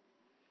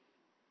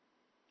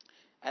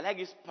 I like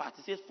this part.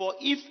 It says, for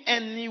if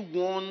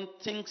anyone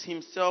thinks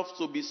himself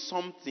to be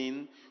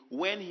something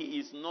when he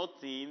is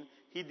nothing,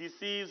 he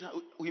deceives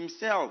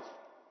himself.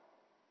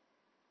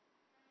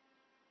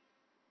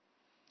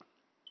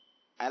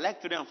 I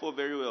like 3 and 4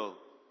 very well.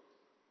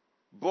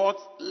 But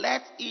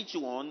let each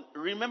one,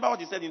 remember what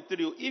he said in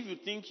 3, if you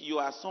think you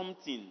are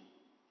something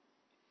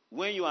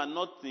when you are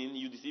nothing,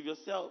 you deceive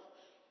yourself.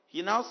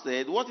 He now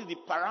said, what is the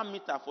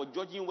parameter for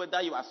judging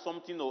whether you are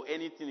something or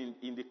anything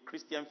in the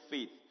Christian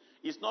faith?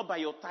 It's not by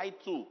your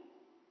title.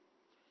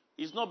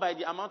 It's not by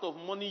the amount of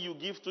money you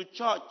give to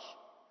church.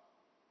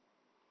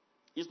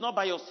 It's not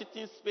by your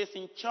sitting space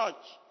in church.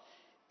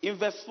 In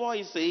verse 4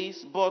 he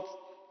says, but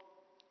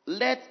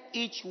let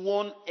each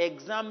one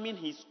examine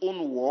his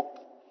own work,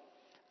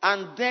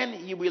 and then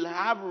he will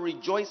have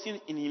rejoicing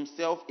in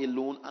himself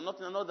alone and not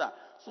in another.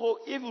 So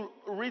if you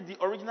read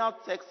the original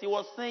text, he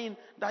was saying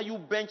that you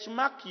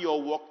benchmark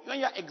your work. When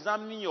you are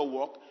examining your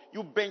work,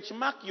 you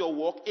benchmark your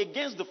work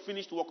against the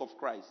finished work of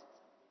Christ.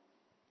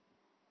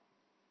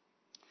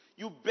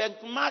 You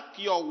benchmark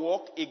your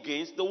work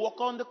against the work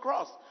on the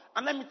cross.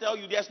 And let me tell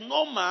you, there's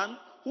no man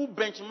who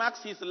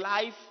benchmarks his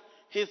life,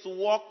 his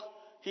work,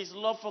 his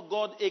love for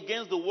God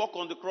against the work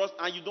on the cross,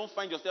 and you don't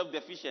find yourself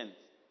deficient.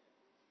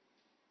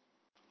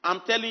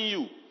 I'm telling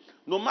you,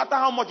 no matter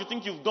how much you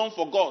think you've done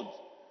for God,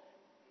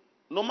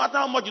 no matter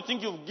how much you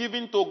think you've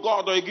given to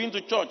God or you're giving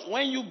to church,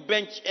 when you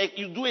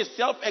do a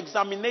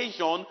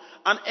self-examination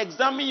and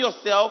examine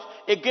yourself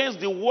against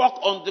the work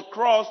on the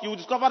cross, you will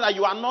discover that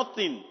you are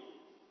nothing.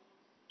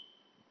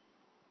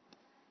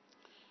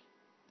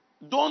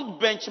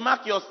 Don't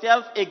benchmark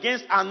yourself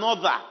against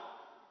another.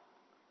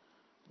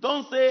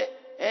 Don't say,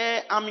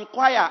 I'm in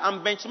choir,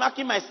 I'm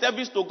benchmarking my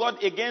service to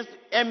God against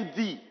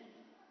MD.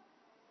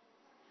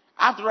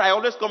 After I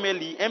always come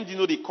early, MD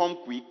know they come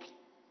quick.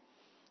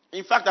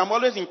 In fact, I'm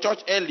always in church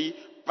early,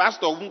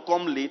 pastor won't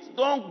come late.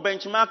 Don't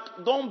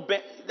benchmark,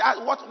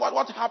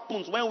 what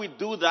happens when we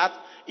do that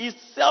is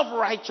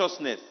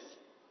self-righteousness.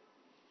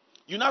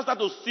 You now start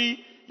to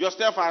see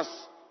yourself as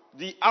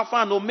the Alpha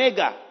and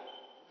Omega.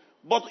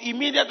 But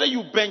immediately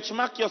you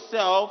benchmark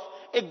yourself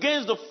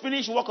against the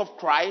finished work of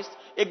Christ,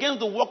 against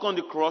the work on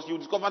the cross, you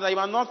discover that you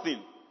are nothing.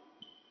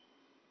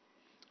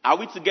 Are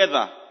we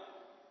together?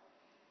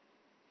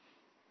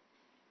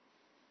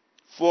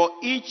 For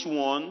each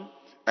one,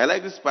 I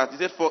like this part. He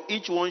said, for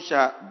each one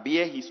shall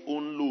bear his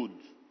own load.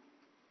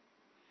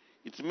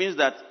 It means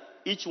that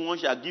each one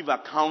shall give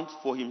account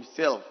for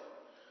himself.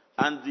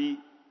 And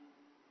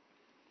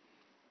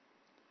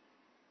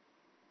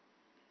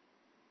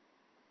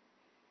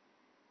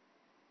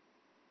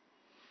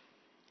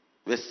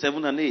verse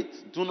 7 and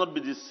 8. Do not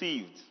be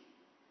deceived.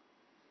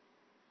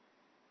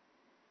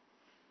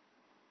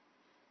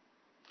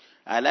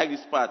 I like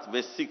this part.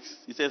 Verse 6.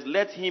 It says,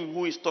 let him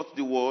who is taught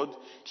the word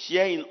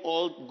share in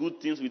all good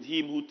things with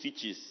him who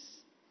teaches.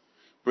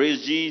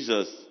 Praise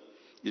Jesus.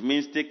 It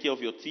means take care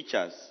of your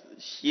teachers.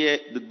 Share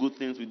the good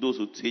things with those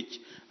who teach.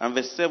 And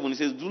verse 7, it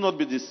says, do not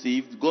be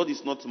deceived. God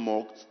is not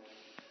mocked.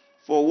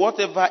 For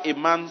whatever a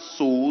man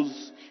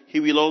sows, he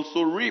will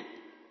also reap.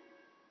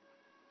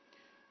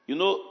 You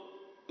know,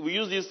 we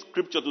use this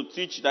scripture to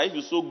teach that if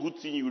you sow good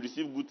thing, you will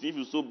receive good thing. If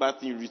you sow bad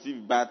thing, you will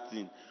receive bad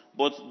thing.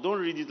 But don't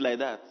read it like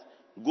that.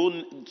 Go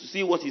to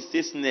see what he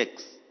says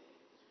next.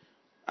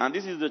 And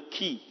this is the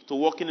key to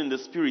walking in the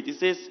Spirit. It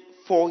says,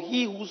 for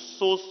he who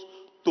sows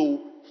to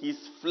his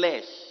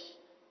flesh,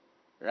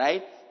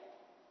 right?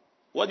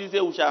 What is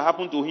it which shall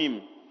happen to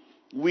him?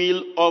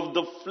 Will of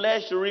the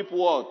flesh reap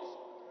what?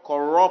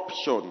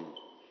 Corruption.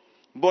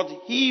 But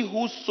he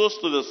who sows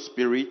to the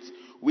Spirit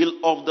will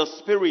of the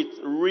Spirit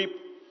reap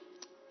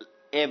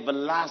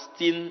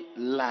everlasting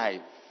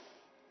life.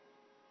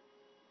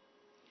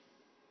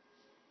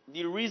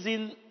 The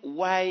reason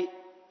why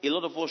a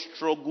lot of us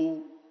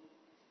struggle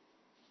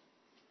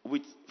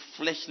with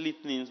fleshly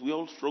things, we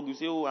all struggle. We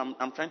say, oh,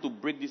 I'm trying to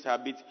break this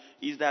habit.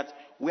 Is that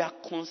we are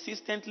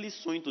consistently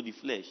sowing to the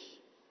flesh.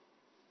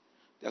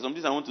 There are some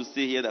things I want to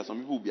say here that some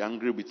people will be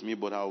angry with me,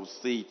 but I will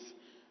say it.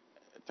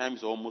 Time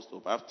is almost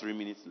up. I have 3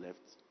 minutes left.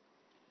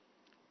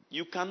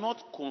 You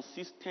cannot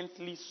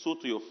consistently sow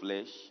to your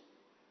flesh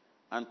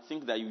and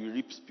think that you will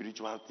reap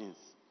spiritual things.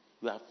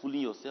 You are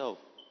fooling yourself.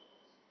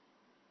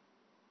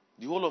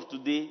 The whole of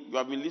today, you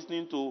have been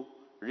listening to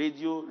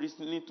radio,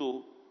 listening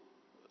to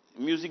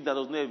music that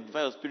does not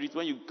edify your spirit.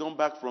 When you come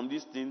back from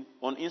this thing,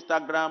 on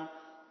Instagram,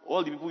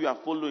 all the people you are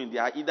following, they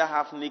are either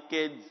half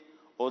naked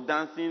or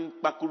dancing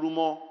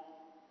pakurumo.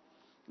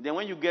 Then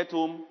when you get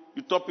home,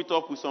 you top it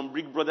up with some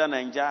Big Brother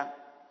Ninja.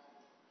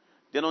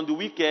 Then on the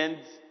weekend,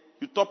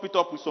 you top it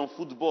up with some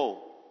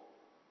football.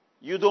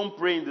 You don't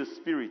pray in the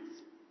spirit.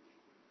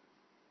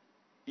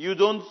 You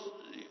don't,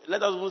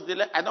 let us say,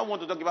 I don't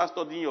want to talk about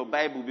studying your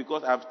Bible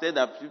because I've said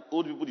that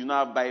old people do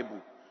not have Bible.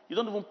 You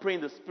don't even pray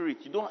in the spirit.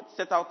 You don't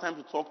set out time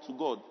to talk to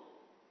God.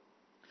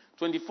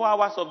 24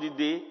 hours of the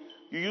day,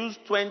 you use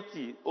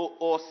 20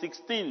 or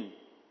 16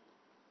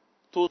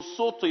 to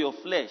sow to your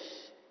flesh.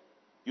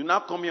 You now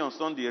come here on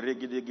Sunday,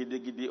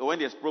 or when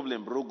there's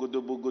problem,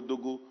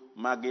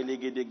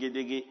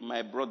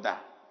 my brother,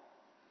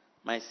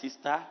 my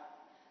sister,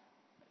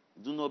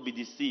 do not be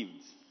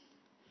deceived.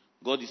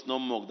 God is not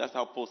mocked. That's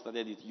how Paul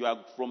started it. You are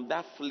from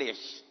that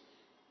flesh.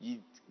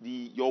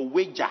 Your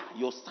wager,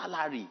 your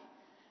salary,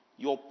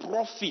 your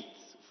profit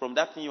from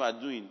that thing you are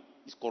doing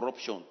is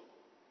corruption.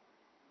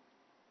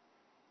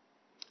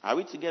 Are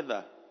we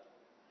together?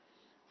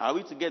 Are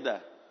we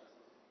together?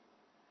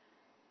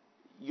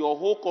 Your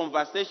whole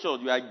conversation,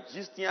 you are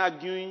just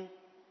arguing.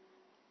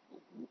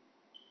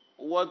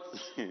 What?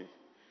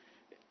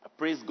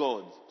 Praise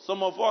God.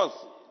 Some of us,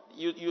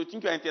 you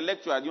think you are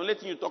intellectual. The only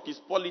thing you talk is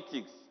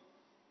politics.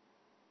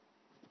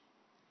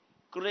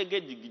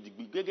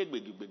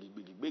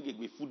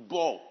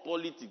 Football,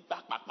 politics.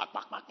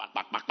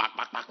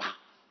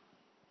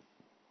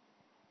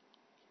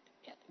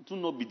 Do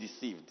not be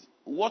deceived.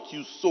 What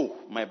you sow,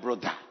 my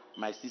brother,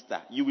 my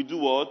sister, you will do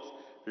what?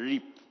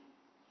 Reap.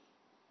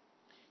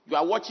 You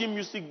are watching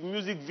music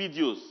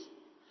videos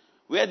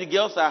where the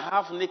girls are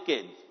half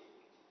naked.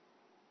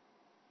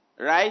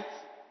 Right?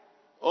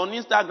 On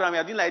Instagram, you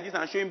are doing like this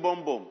and showing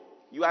bomb.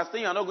 You are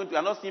saying you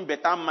are not seeing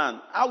better man.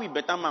 How will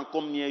better man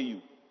come near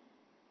you?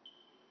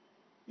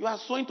 You are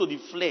sowing to the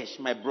flesh,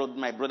 my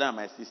brother and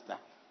my sister.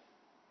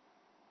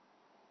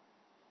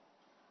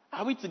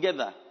 Are we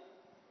together?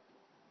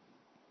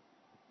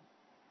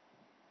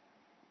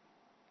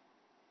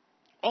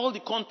 All the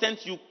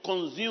content you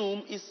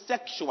consume is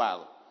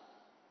sexual.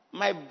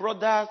 My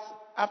brothers,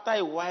 after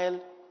a while,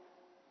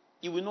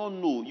 you will not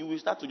know. You will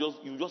start to just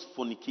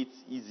fornicate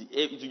easy.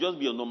 It will just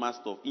be a normal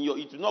stuff.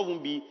 It will not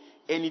even be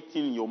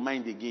anything in your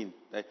mind again.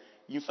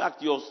 In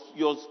fact, your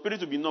spirit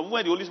will be numb.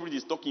 When the Holy Spirit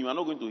is talking, you are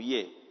not going to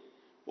hear.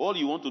 All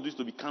you want to do is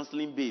to be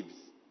counseling babes.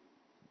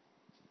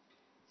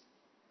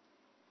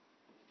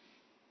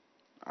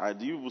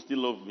 Do you still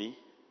love me?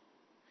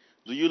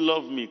 Do you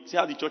love me? See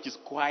how the church is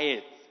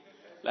quiet.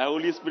 Like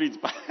Holy Spirit.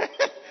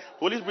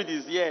 Holy Spirit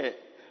is here.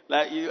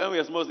 Like when we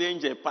are supposed to say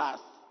angel pass.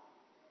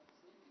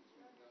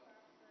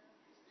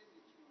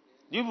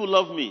 Do you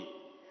love me?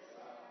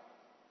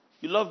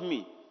 You love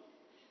me.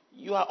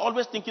 You are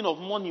always thinking of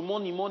money,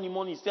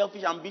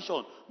 selfish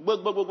ambition.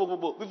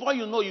 Before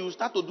you know, you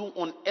start to do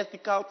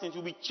unethical things.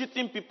 You'll be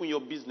cheating people in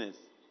your business.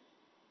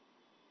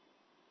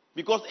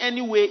 Because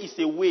any way is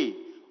a way.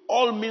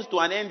 All means to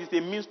an end is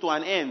a means to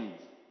an end.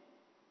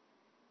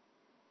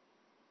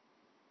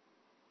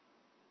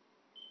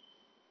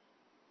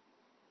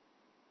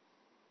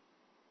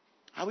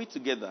 Are we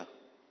together?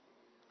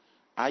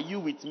 Are you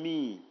with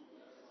me?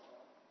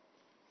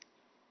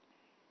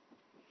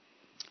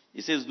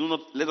 He says,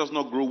 let us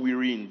not grow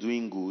weary in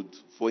doing good,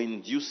 for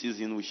in due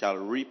season we shall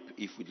reap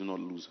if we do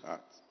not lose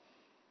heart.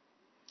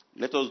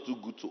 Let us do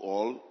good to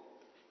all,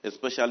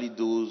 especially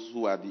those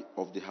who are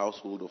of the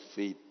household of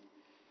faith.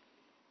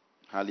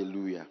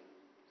 Hallelujah.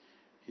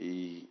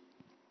 And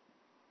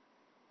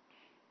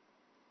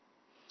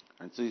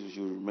so we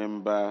should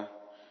remember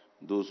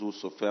those who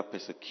suffer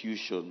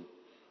persecution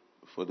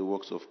for the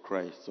works of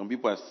Christ. Some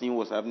people are seeing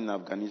what's happening in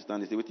Afghanistan.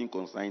 They say, everything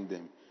concerns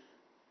them.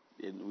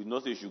 We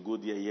not say you should go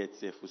there yet.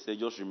 We say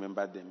just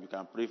remember them. You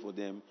can pray for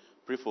them.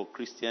 Pray for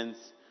Christians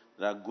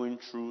that are going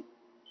through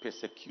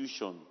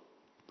persecution.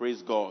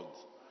 Praise God.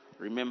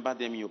 Remember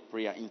them in your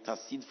prayer.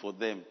 Intercede for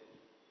them.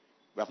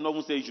 We have not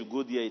even said you should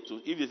go there.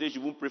 If they say you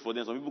won't pray for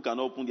them, some people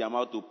cannot open their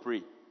mouth to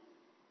pray.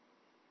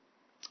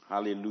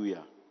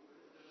 Hallelujah.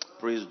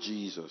 Praise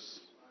Jesus.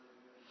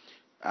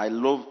 I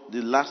love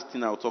the last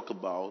thing I'll talk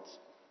about.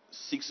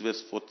 6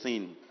 verse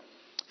 14.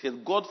 It says,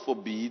 God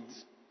forbid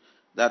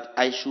that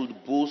I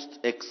should boast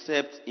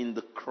except in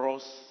the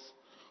cross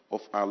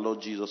of our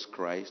Lord Jesus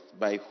Christ,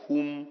 by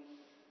whom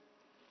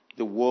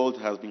the world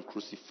has been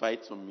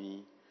crucified to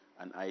me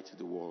and I to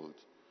the world.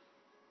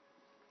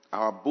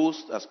 Our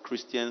boast as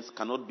Christians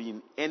cannot be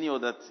in any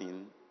other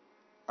thing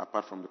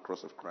apart from the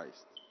cross of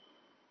Christ.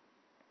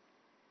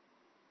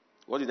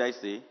 What did I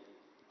say?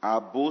 Our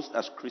boast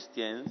as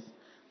Christians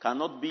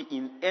cannot be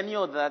in any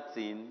other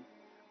thing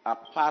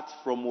apart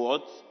from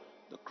what?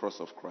 The cross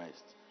of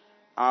Christ.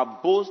 Our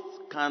boast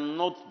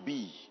cannot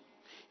be.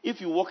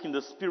 If you walk in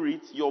the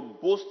Spirit, your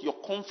boast, your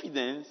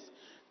confidence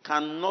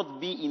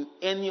cannot be in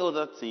any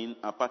other thing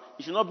apart.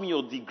 It should not be in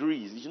your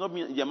degrees. It should not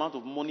be in the amount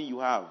of money you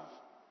have.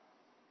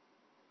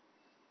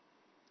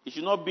 It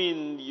should not be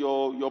in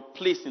your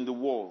place in the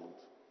world.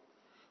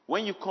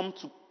 When you come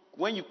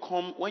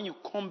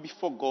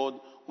before God,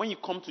 when you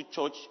come to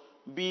church,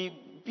 be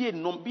a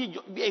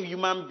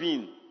human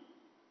being.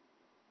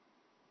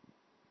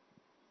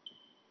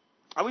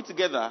 Are we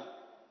together?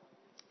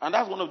 And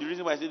that's one of the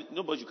reasons why I said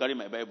nobody should carry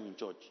my Bible in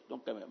church.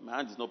 Don't carry my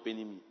hand is not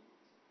paining me.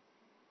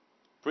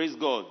 Praise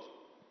God.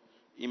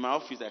 In my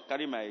office, I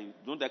carry my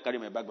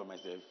bag by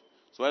myself.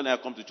 So when I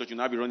come to church, you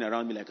now be running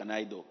around me like an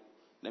idol.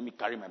 Let me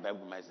carry my Bible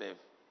by myself.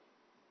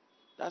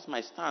 That's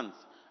my stance.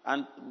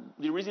 And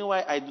the reason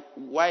why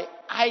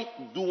I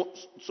do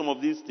some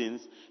of these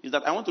things is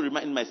that I want to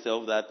remind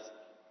myself that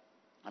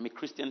I'm a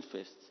Christian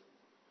first.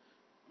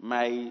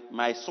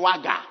 My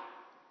swagger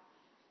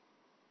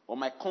or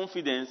my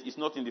confidence is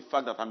not in the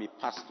fact that I'm a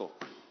pastor.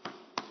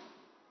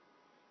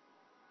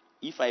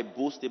 If I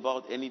boast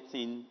about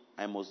anything,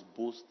 I must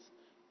boast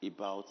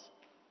about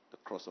the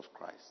cross of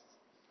Christ.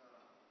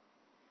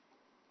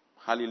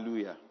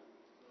 Hallelujah.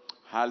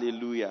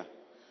 Hallelujah.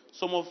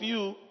 Some of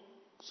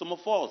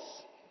us,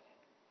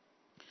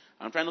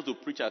 I'm trying not to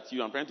preach at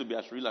you. I'm trying to be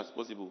as real as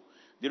possible.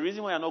 The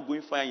reason why you're not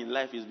going far in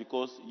life is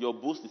because your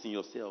boast is in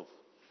yourself.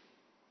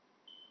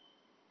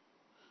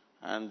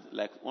 And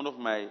like one of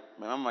my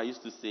mama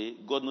used to say,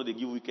 God know they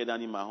give wicked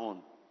animal horn.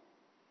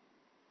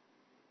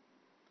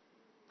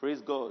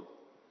 Praise God.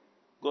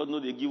 God know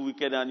they give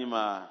wicked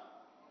animal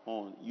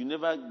horn. You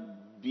never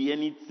be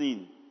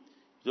anything.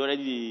 You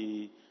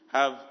already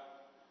have,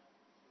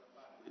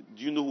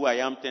 do you know who I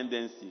am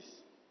tendencies.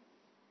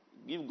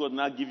 If God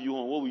now give you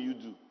horn, what will you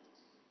do?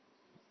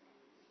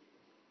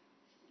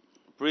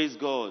 Praise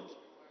God.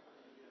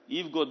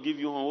 If God give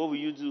you horn, what will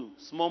you do?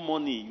 Small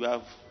money, you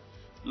have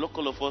lock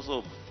all of us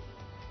up.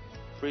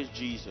 Praise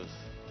Jesus.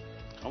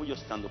 Can we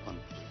just stand up and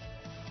pray?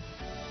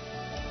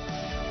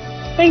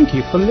 Thank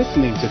you for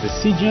listening to the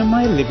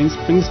CGMI Living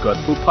Springs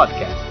Gospel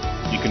Podcast.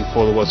 You can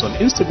follow us on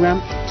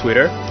Instagram,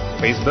 Twitter,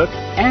 Facebook,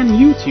 and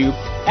YouTube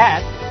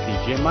at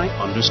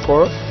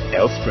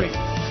CGMI_L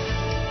Springs.